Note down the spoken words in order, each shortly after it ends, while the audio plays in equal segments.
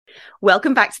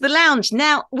Welcome back to the lounge.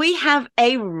 Now, we have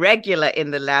a regular in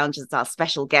the lounge as our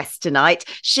special guest tonight.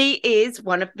 She is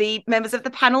one of the members of the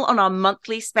panel on our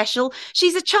monthly special.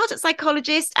 She's a chartered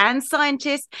psychologist and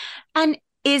scientist and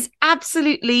is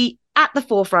absolutely at the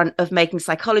forefront of making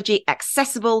psychology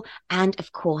accessible and,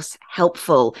 of course,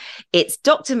 helpful. It's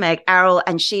Dr. Meg Arroll,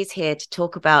 and she's here to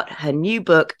talk about her new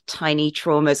book, Tiny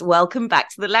Traumas. Welcome back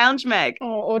to the lounge, Meg.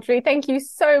 Oh, Audrey, thank you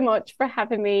so much for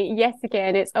having me. Yes,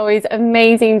 again, it's always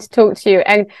amazing to talk to you.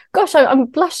 And gosh, I'm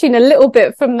blushing a little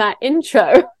bit from that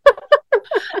intro.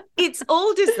 It's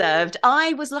all deserved.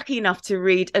 I was lucky enough to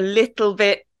read a little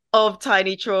bit of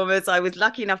Tiny Traumas. I was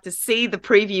lucky enough to see the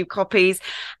preview copies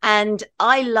and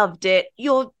I loved it.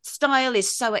 Your style is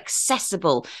so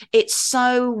accessible. It's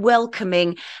so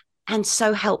welcoming and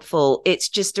so helpful. It's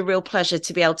just a real pleasure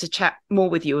to be able to chat more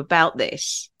with you about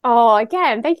this. Oh,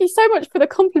 again, thank you so much for the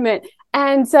compliment.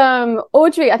 And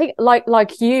Audrey, I think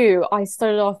like you, I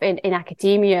started off in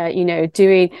academia, you know,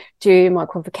 doing my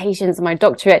qualifications and my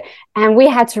doctorate, and we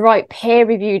had to write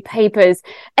peer-reviewed papers.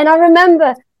 And I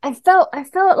remember I felt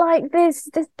like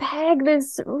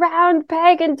this round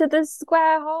peg into this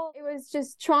square hole. It was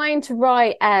just trying to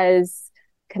write as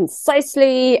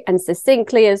concisely and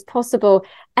succinctly as possible.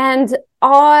 And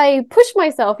I pushed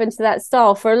myself into that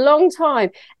style for a long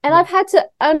time. And I've had to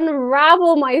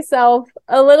unravel myself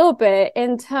a little bit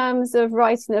in terms of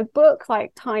writing a book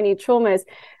like Tiny Traumas,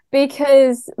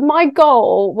 because my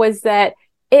goal was that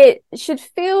it should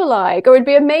feel like, or it'd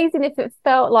be amazing if it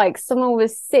felt like someone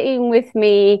was sitting with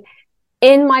me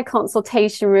in my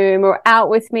consultation room or out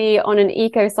with me on an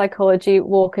eco-psychology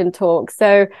walk and talk.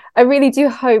 So I really do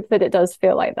hope that it does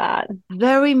feel like that.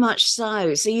 Very much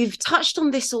so. So you've touched on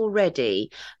this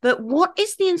already, but what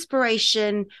is the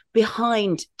inspiration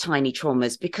behind Tiny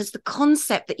Traumas? Because the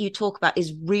concept that you talk about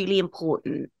is really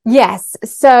important. Yes.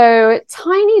 So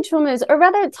tiny traumas, or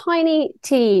rather tiny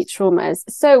T traumas.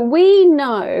 So we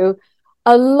know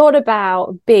a lot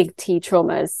about big T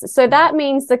traumas. So that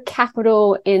means the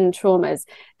capital in traumas.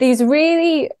 These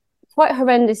really quite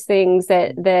horrendous things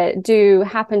that do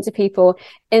happen to people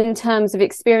in terms of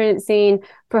experiencing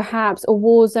perhaps a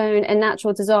war zone, a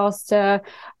natural disaster,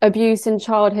 abuse in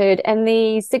childhood, and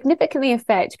these significantly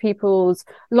affect people's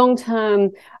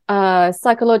long-term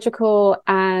psychological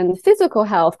and physical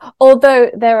health, although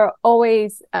there are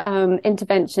always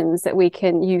interventions that we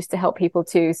can use to help people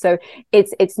too. So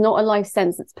it's not a life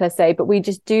sentence per se, but we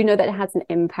just do know that it has an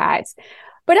impact.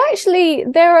 But actually,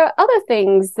 there are other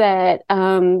things that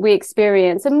we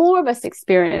experience, and more of us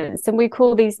experience, and we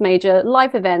call these major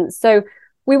life events. So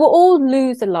we will all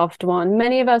lose a loved one.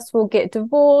 Many of us will get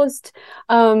divorced.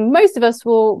 Most of us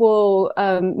will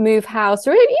move house,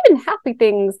 or even happy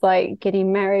things like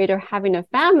getting married or having a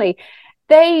family.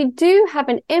 They do have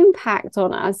an impact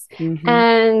on us. Mm-hmm.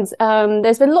 And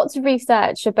there's been lots of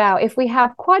research about if we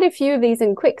have quite a few of these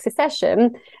in quick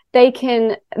succession, they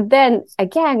can then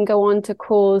again go on to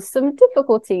cause some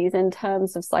difficulties in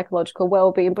terms of psychological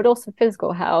well-being, but also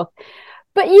physical health.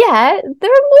 But yeah, there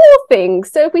are more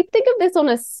things. So if we think of this on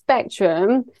a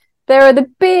spectrum, there are the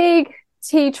big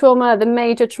T trauma, the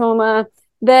major trauma,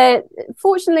 that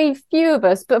fortunately few of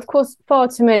us, but of course far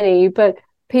too many, but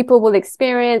people will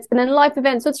experience, and then life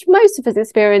events, which most of us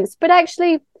experience. But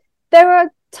actually, there are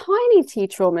tiny T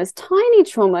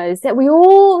traumas that we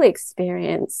all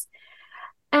experience.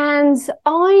 And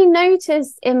I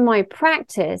noticed in my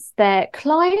practice that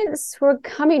clients were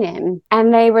coming in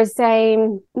and they were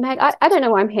saying, Meg, I don't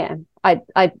know why I'm here. I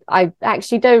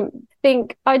actually don't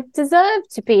think I deserve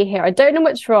to be here. I don't know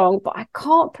what's wrong, but I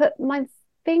can't put my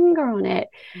finger on it.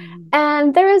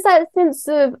 And there is that sense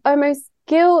of almost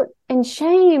guilt and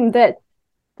shame that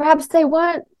perhaps they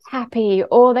weren't happy,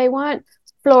 or they weren't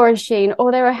flourishing,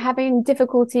 or they were having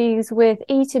difficulties with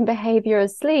eating behavior or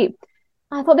sleep.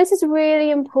 I thought this is really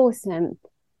important,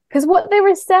 because what they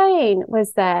were saying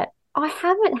was that I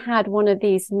haven't had one of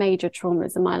these major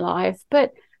traumas in my life,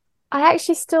 but I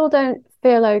actually still don't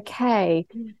feel okay.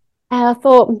 And I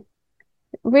thought,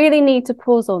 really need to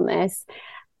pause on this.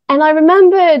 And I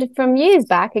remembered from years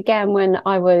back, again, when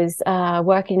I was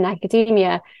working in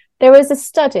academia, there was a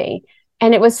study,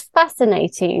 and it was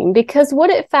fascinating because what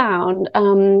it found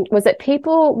was that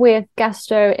people with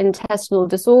gastrointestinal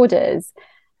disorders,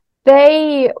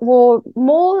 they were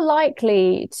more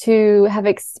likely to have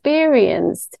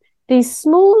experienced these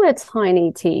smaller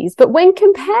tiny T's. But when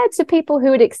compared to people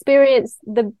who had experienced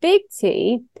the big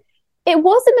T, it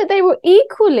wasn't that they were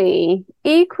equally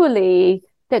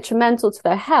detrimental to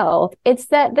their health. It's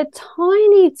that the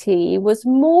tiny T was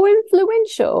more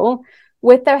influential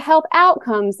with their health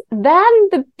outcomes than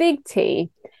the big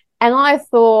T. And I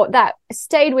thought that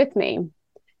stayed with me.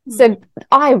 So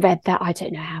I read that, I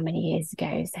don't know how many years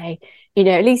ago, say,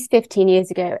 at least 15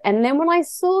 years ago. And then when I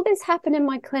saw this happen in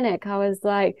my clinic, I was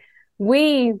like,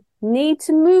 we need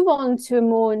to move on to a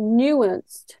more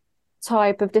nuanced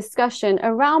type of discussion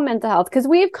around mental health, because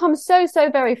we've come so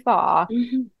very far.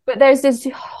 But there's this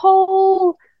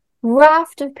whole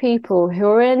raft of people who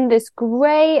are in this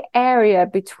gray area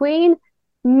between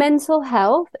mental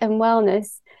health and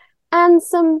wellness and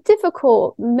some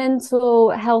difficult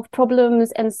mental health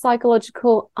problems and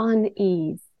psychological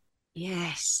unease.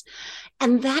 Yes.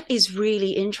 And that is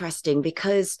really interesting,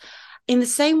 because in the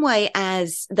same way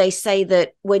as they say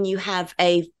that when you have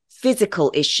a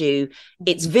physical issue,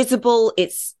 it's visible,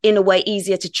 it's in a way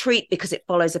easier to treat because it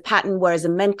follows a pattern, whereas a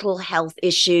mental health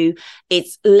issue,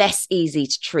 it's less easy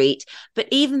to treat. But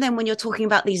even then, when you're talking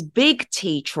about these big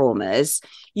T traumas,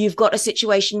 you've got a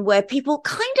situation where people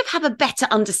kind of have a better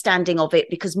understanding of it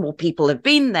because more people have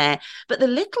been there. But the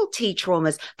little T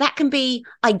traumas, that can be,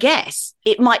 I guess,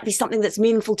 it might be something that's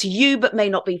meaningful to you, but may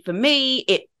not be for me.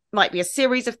 It might be a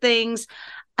series of things.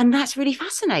 And that's really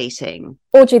fascinating.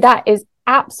 Audrey, that is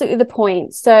absolutely the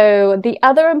point. So the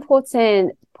other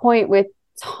important point with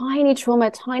tiny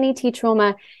T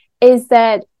trauma, is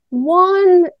that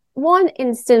one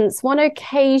instance, one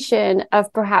occasion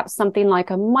of perhaps something like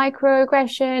a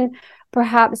microaggression,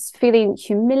 perhaps feeling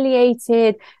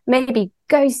humiliated, maybe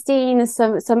ghosting,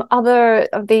 some other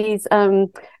of these kind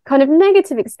of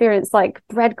negative experience like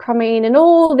breadcrumbing and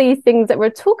all these things that we're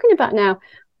talking about now.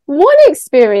 One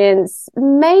experience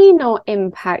may not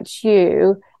impact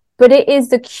you, but it is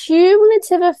the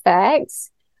cumulative effects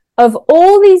of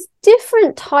all these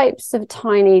different types of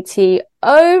tiny T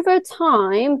over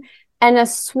time and are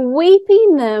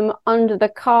sweeping them under the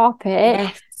carpet.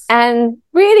 Yes. And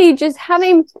really just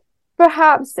having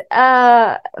perhaps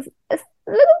a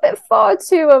little bit far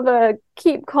too of a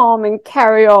keep calm and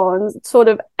carry on sort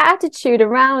of attitude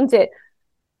around it.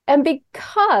 And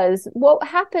because what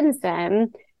happens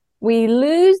then, we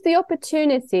lose the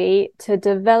opportunity to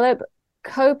develop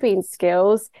coping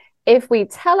skills if we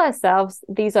tell ourselves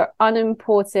these are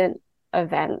unimportant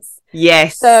events.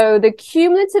 Yes. So the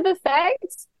cumulative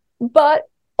effect, but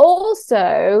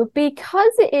also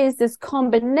because it is this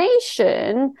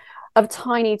combination of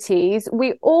tiny T's,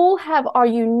 we all have our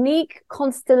unique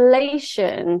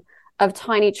constellation of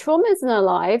tiny traumas in our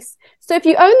lives. So if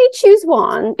you only choose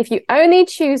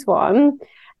one,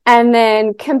 and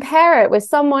then compare it with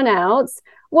someone else,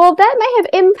 well, that may have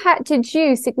impacted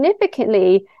you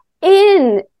significantly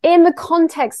in the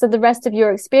context of the rest of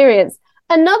your experience.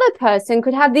 Another person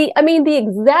could have the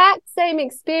exact same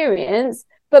experience,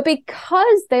 but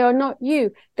because they are not you,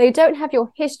 they don't have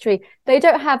your history, they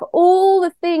don't have all the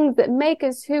things that make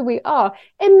us who we are,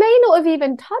 it may not have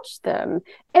even touched them.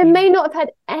 It may not have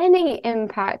had any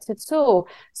impact at all.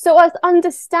 So us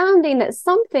understanding that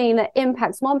something that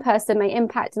impacts one person may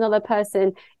impact another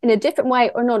person in a different way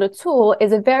or not at all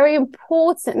is a very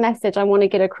important message I want to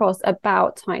get across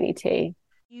about tiny T.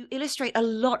 You illustrate a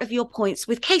lot of your points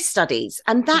with case studies,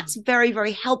 and that's very,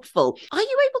 very helpful. Are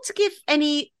you able to give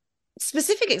any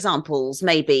specific examples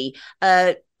maybe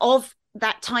of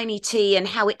that tiny T and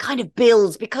how it kind of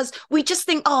builds? Because we just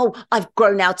think, oh, I've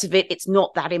grown out of it, it's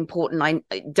not that important,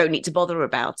 I don't need to bother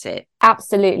about it.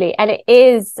 Absolutely. And it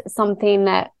is something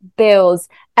that builds.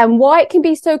 And why it can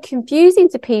be so confusing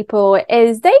to people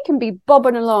is they can be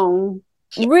bobbing along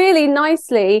really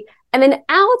nicely, and then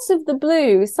out of the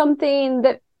blue, something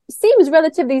that seems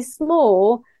relatively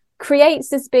small creates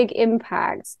this big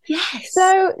impact. Yes.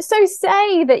 So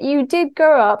say that you did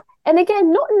grow up, and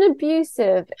again, not an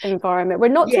abusive environment. We're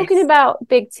not talking about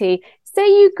big T. Say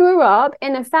you grew up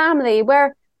in a family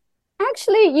where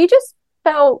actually you just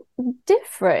felt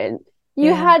different.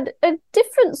 You had a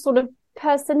different sort of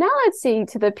personality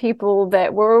to the people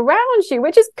that were around you,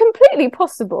 which is completely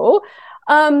possible.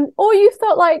 Or you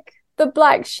felt like the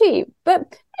black sheep,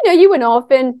 but you went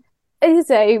off and, as you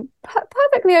say,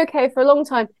 perfectly okay for a long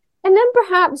time. And then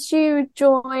perhaps you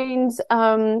joined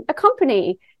a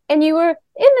company, and you were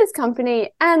in this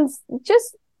company, and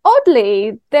just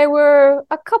oddly, there were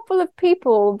a couple of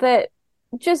people that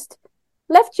just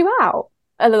left you out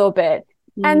a little bit.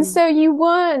 And so you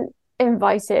weren't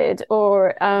invited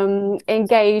or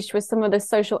engaged with some of the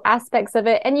social aspects of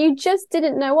it, and you just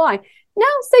didn't know why. Now,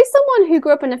 say someone who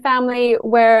grew up in a family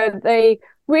where they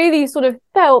really sort of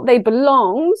felt they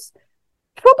belonged,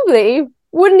 probably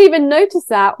wouldn't even notice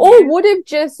that, or would have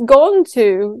just gone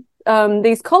to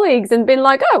these colleagues and been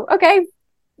like, oh, okay,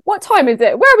 what time is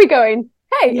it? Where are we going?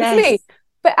 Hey, it's me.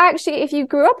 But actually, if you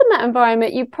grew up in that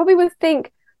environment, you probably would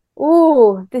think,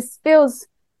 oh, this feels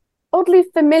oddly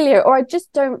familiar, or I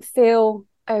just don't feel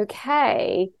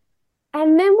okay.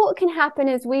 And then what can happen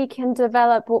is we can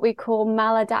develop what we call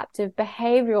maladaptive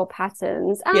behavioral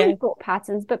patterns and thought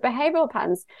patterns, but behavioral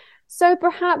patterns. So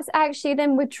perhaps actually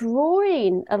then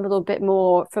withdrawing a little bit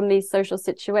more from these social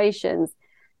situations.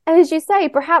 And as you say,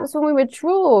 perhaps when we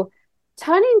withdraw,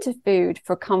 turning to food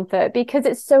for comfort because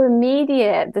it's so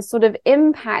immediate, the sort of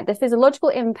impact, the physiological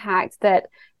impact that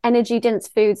energy dense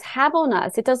foods have on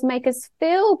us, it does make us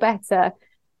feel better.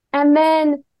 And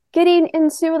then getting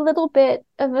into a little bit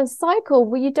of a cycle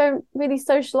where you don't really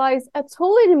socialize at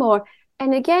all anymore.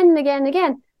 And again and again and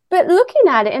again. But looking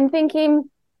at it and thinking,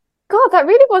 God, that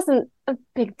really wasn't a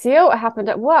big deal. It happened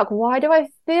at work. Why do I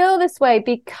feel this way?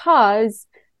 Because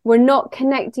we're not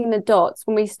connecting the dots.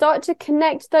 When we start to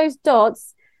connect those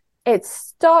dots, it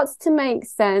starts to make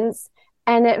sense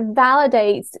and it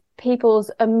validates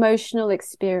people's emotional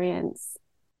experience.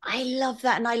 I love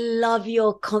that. And I love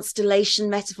your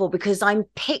constellation metaphor because I'm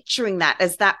picturing that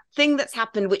as that thing that's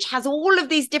happened, which has all of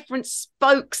these different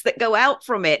spokes that go out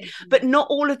from it, but not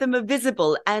all of them are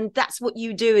visible. And that's what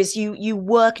you do is you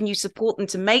work and you support them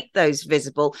to make those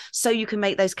visible so you can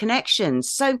make those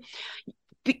connections. So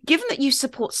given that you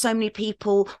support so many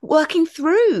people working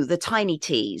through the tiny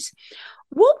T's,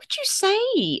 what would you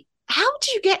say? How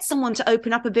do you get someone to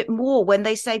open up a bit more when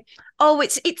they say, oh,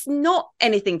 it's not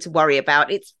anything to worry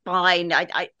about. It's fine.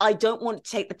 I don't want to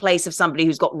take the place of somebody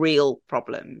who's got real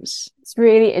problems. It's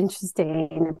really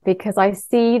interesting because I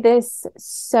see this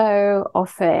so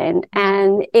often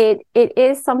and it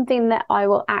is something that I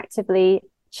will actively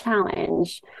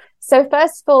challenge. So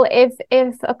first of all,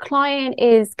 if a client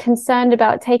is concerned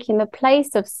about taking the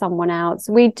place of someone else,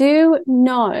 we do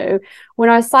know when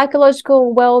our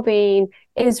psychological well-being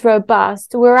is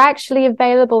robust, we're actually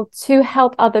available to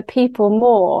help other people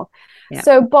more. Yeah.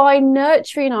 So by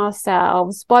nurturing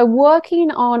ourselves, by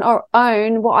working on our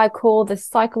own, what I call the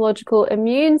psychological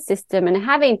immune system and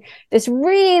having this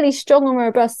really strong and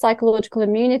robust psychological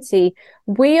immunity,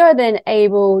 we are then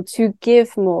able to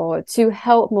give more, to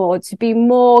help more, to be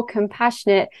more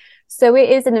compassionate. So it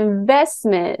is an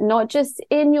investment, not just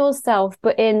in yourself,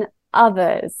 but in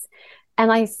others.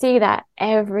 And I see that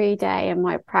every day in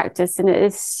my practice, and it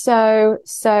is so,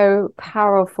 so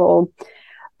powerful.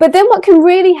 But then what can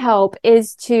really help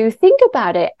is to think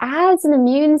about it as an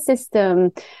immune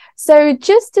system. So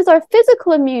just as our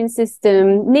physical immune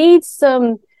system needs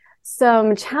some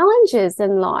challenges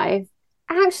in life,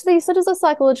 actually, so does our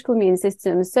psychological immune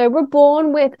system. So we're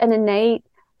born with an innate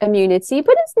immunity,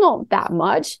 but it's not that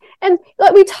much. And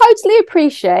like we totally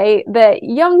appreciate that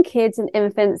young kids and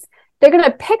infants, they're going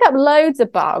to pick up loads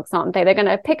of bugs, aren't they? They're going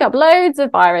to pick up loads of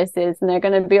viruses and they're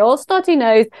going to be all snotty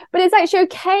nosed, but it's actually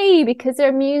okay because their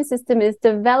immune system is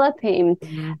developing.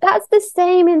 Mm-hmm. That's the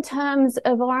same in terms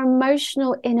of our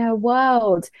emotional inner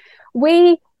world.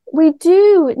 We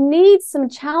do need some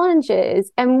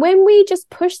challenges. And when we just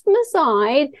push them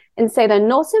aside and say they're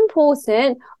not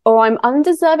important or I'm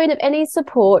undeserving of any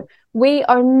support, we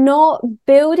are not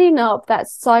building up that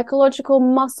psychological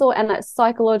muscle and that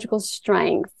psychological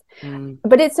strength.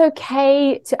 But it's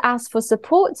okay to ask for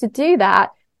support to do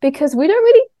that because we don't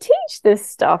really teach this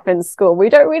stuff in school. We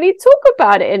don't really talk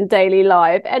about it in daily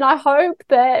life. And I hope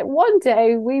that one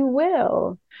day we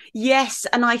will. Yes.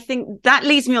 And I think that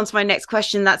leads me on to my next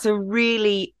question. That's a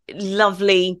really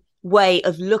lovely way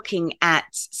of looking at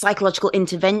psychological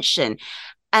intervention.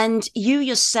 And you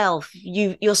yourself,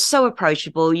 you're so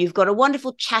approachable. You've got a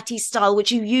wonderful chatty style,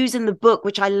 which you use in the book,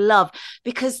 which I love,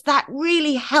 because that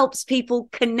really helps people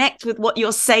connect with what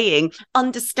you're saying,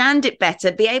 understand it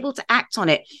better, be able to act on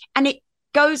it. And it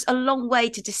goes a long way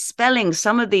to dispelling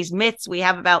some of these myths we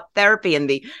have about therapy and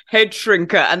the head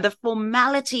shrinker and the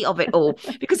formality of it all,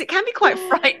 because it can be quite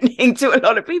frightening to a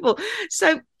lot of people.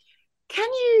 So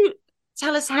can you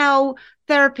tell us how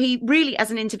therapy really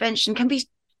as an intervention can be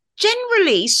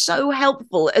generally so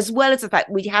helpful, as well as the fact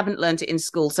we haven't learned it in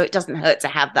school, so it doesn't hurt to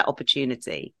have that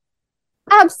opportunity?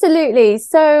 Absolutely.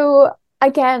 So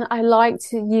again, I like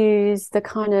to use the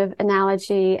kind of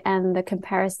analogy and the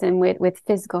comparison with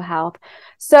physical health.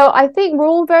 So I think we're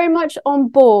all very much on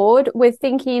board with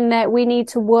thinking that we need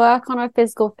to work on our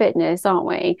physical fitness, aren't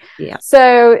we? Yeah.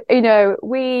 So,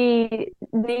 we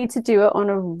need to do it on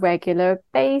a regular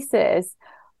basis.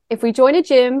 If we join a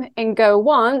gym and go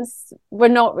once, we're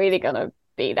not really going to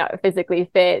be that physically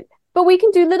fit. But we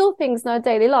can do little things in our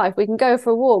daily life. We can go for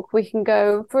a walk. We can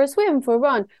go for a swim, for a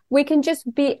run. We can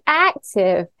just be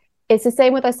active. It's the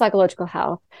same with our psychological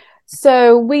health.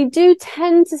 So we do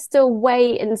tend to still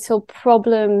wait until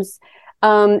problems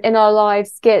in our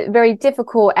lives get very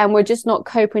difficult and we're just not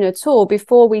coping at all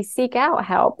before we seek out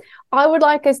help. I would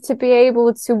like us to be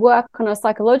able to work on our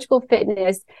psychological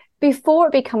fitness before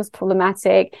it becomes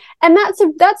problematic. And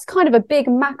that's kind of a big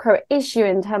macro issue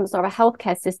in terms of our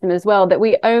healthcare system as well, that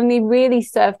we only really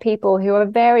serve people who are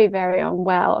very, very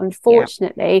unwell,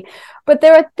 unfortunately. Yeah. But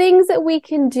there are things that we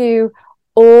can do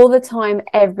all the time,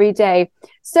 every day.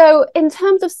 So in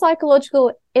terms of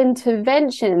psychological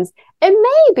interventions, it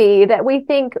may be that we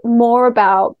think more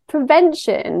about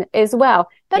prevention as well.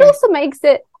 That also makes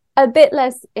it a bit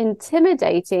less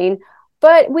intimidating,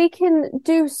 but we can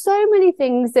do so many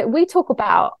things that we talk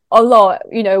about a lot,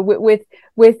 you know,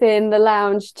 within the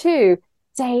lounge too.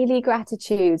 Daily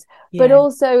gratitudes, but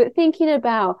also thinking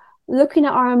about looking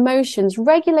at our emotions,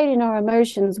 regulating our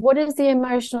emotions. What is the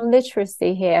emotional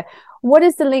literacy here? What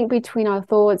is the link between our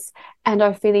thoughts and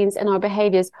our feelings and our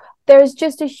behaviors? There is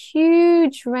just a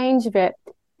huge range of it.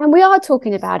 And we are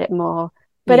talking about it more,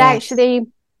 but actually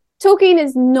talking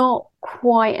is not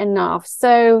quite enough.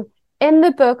 So in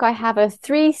the book, I have a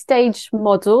 3-stage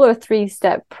model or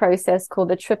 3-step process called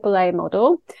the AAA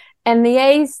model. And the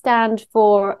A's stand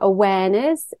for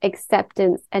awareness,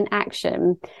 acceptance, and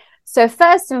action. So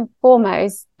first and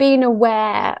foremost, being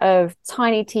aware of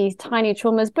tiny T's, tiny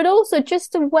traumas, but also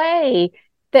just a way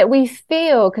that we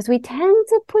feel, because we tend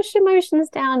to push emotions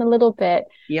down a little bit.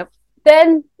 Yep.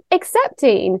 Then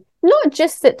accepting, not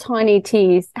just that tiny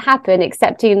T's happen,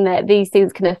 accepting that these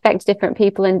things can affect different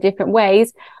people in different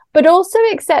ways, but also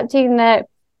accepting that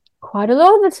quite a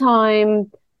lot of the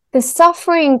time, the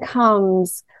suffering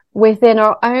comes within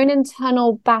our own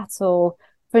internal battle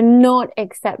for not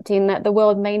accepting that the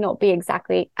world may not be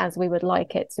exactly as we would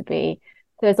like it to be.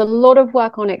 There's a lot of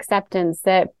work on acceptance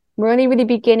that we're only really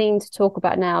beginning to talk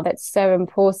about now that's so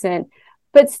important.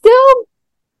 But still,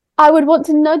 I would want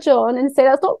to nudge on and say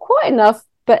that's not quite enough,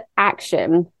 but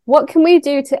action. What can we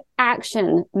do to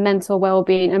action mental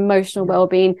well-being, emotional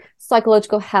well-being,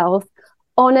 psychological health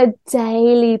on a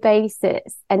daily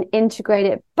basis and integrate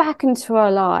it back into our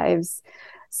lives?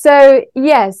 So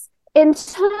yes, in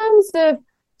terms of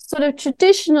sort of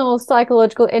traditional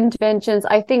psychological interventions,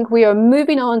 I think we are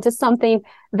moving on to something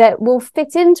that will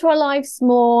fit into our lives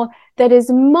more, that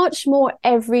is much more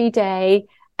everyday.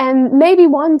 And maybe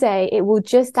one day it will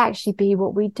just actually be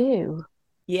what we do.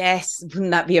 Yes,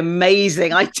 wouldn't that be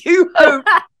amazing? I do hope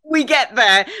we get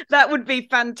there. That would be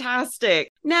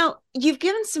fantastic. Now, you've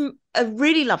given a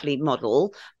really lovely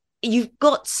model. You've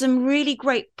got some really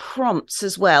great prompts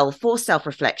as well for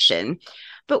self-reflection.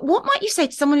 But what might you say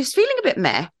to someone who's feeling a bit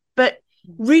meh, but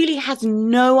really has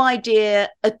no idea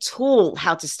at all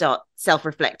how to start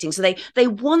self-reflecting? So they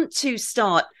want to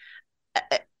start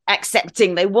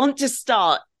accepting, they want to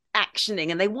start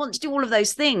actioning, and they want to do all of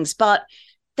those things, but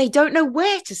they don't know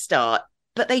where to start,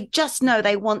 but they just know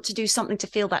they want to do something to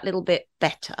feel that little bit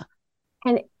better.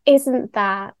 And isn't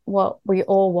that what we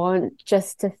all want,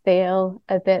 just to feel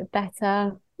a bit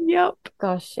better? Yep.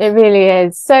 Gosh, it really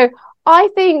is. So I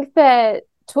think that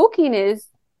talking is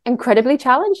incredibly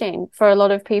challenging for a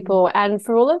lot of people, and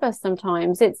for all of us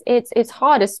sometimes. It's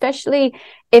hard, especially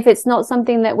if it's not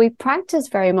something that we've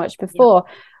practiced very much before.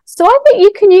 Yep. So I think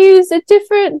you can use a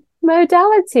different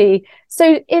modality.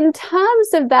 So in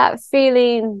terms of that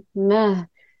feeling meh,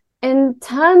 in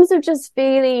terms of just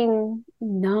feeling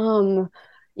numb,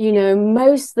 you know,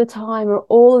 most of the time or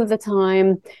all of the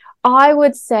time, I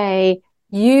would say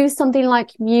use something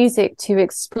like music to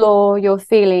explore your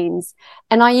feelings.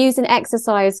 And I use an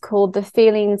exercise called the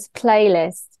feelings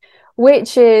playlist,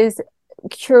 which is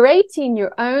curating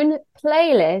your own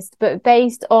playlist, but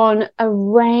based on a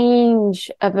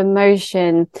range of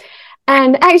emotion.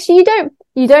 And actually,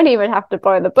 you don't even have to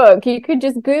buy the book. You could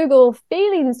just Google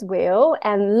feelings wheel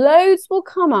and loads will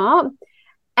come up,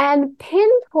 and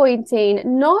pinpointing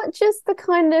not just the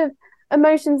kind of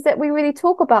emotions that we really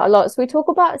talk about a lot. So we talk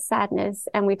about sadness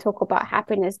and we talk about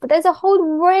happiness, but there's a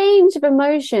whole range of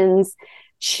emotions.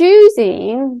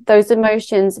 Choosing those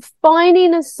emotions,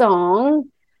 finding a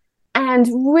song, and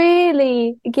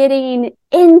really getting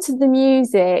into the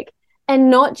music, and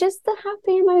not just the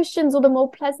happy emotions or the more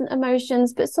pleasant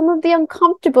emotions, but some of the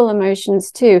uncomfortable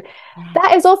emotions too.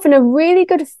 That is often a really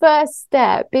good first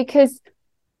step, because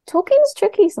talking is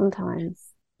tricky sometimes.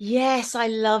 Yes, I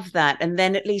love that. And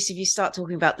then at least if you start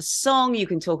talking about the song, you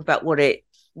can talk about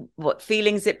what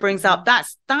feelings it brings up.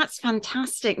 That's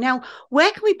fantastic. Now,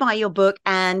 where can we buy your book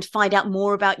and find out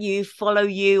more about you, follow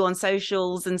you on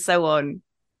socials and so on?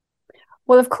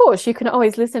 Well, of course, you can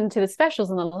always listen to the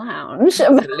specials in the lounge.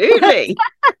 Absolutely.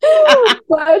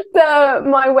 But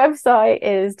my website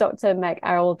is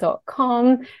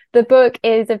drmegarroll.com. The book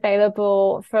is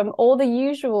available from all the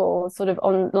usual sort of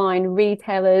online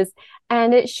retailers,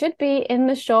 and it should be in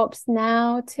the shops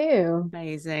now too.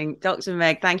 Amazing. Dr.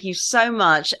 Meg, thank you so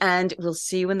much. And we'll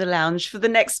see you in the lounge for the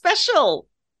next special.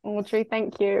 Audrey,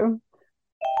 thank you.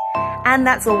 And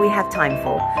that's all we have time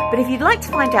for. But if you'd like to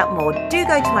find out more, do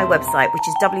go to my website, which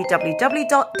is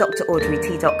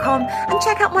www.draudreyt.com, and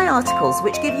check out my articles,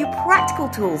 which give you practical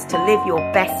tools to live your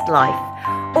best life.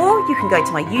 Or you can go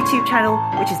to my YouTube channel,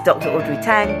 which is Dr. Audrey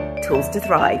Tang, Tools to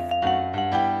Thrive.